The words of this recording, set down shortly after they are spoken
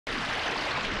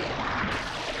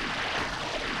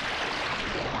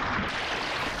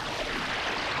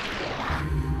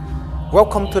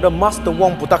Welcome to the Master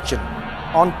Wong production.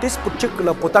 On this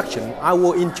particular production, I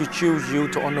will introduce you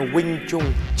to on the Wing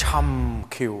Chun Chum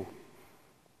Kiu.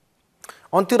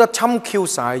 Onto the Chum Kiu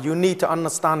side, you need to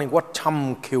understand what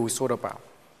Chum Kiu is all about.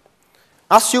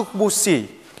 As you will see,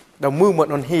 the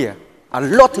movement on here, a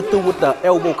lot to do with the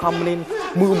elbow coming in,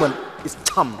 movement is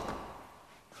Chum.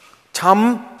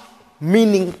 Chum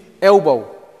meaning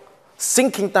elbow,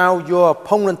 sinking down your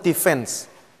opponent's defense.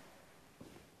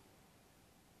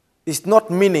 It's not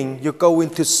meaning you go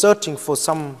into searching for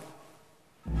some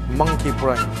monkey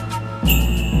brain.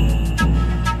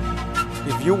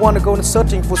 If you want to go into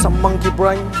searching for some monkey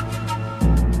brain,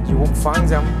 you won't find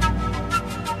them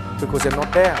because they're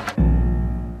not there.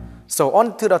 So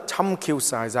on to the Chum Kiu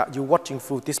side that you're watching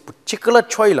through this particular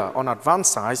trailer on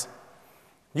advanced size,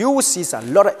 you will see a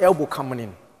lot of elbow coming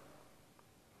in.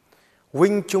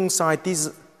 Wing Chun side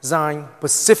designed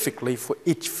specifically for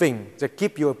each thing. They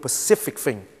give you a specific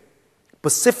thing.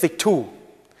 Specific tool.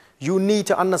 You need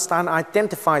to understand,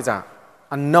 identify that,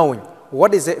 and knowing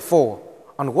what is it for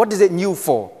and what is it new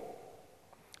for.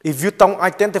 If you don't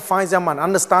identify them and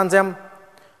understand them,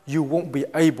 you won't be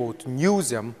able to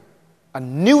use them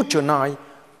and neutralize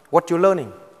what you're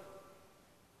learning.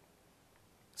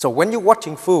 So when you're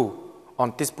watching through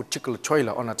on this particular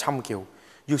trailer on a Chum Kiu,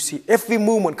 you see every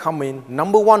movement come in.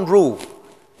 Number one rule,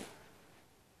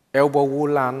 elbow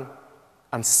will land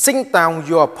and sink down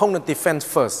your opponent's defense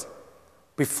first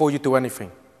before you do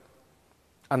anything.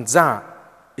 And that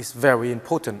is very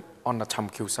important on the Chum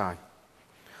Kiu side.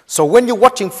 So when you're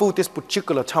watching through this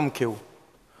particular Chum Kiu,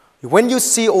 when you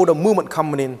see all the movement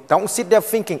coming in, don't sit there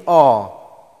thinking, oh,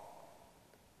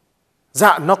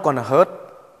 that not gonna hurt.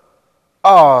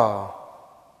 Oh.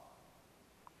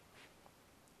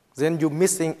 Then you're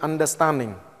missing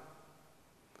understanding.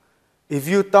 If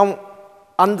you don't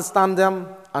understand them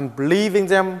and believe in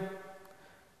them,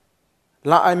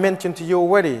 like I mentioned to you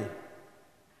already,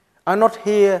 I'm not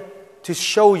here to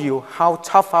show you how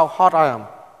tough, how hard I am.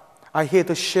 I'm here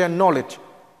to share knowledge.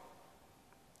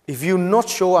 If you're not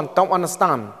sure and don't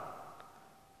understand,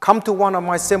 come to one of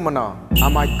my seminars.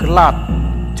 I'm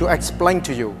glad to explain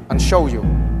to you and show you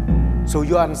so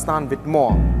you understand a bit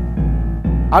more.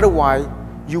 Otherwise,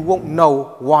 you won't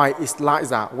know why it's like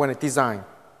that when it's designed.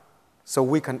 So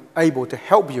we can able to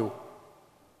help you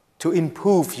to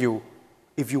improve you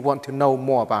if you want to know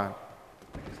more about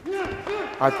it.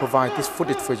 I provide this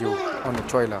footage for you on the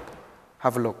trailer.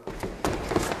 Have a look.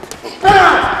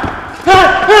 Yeah!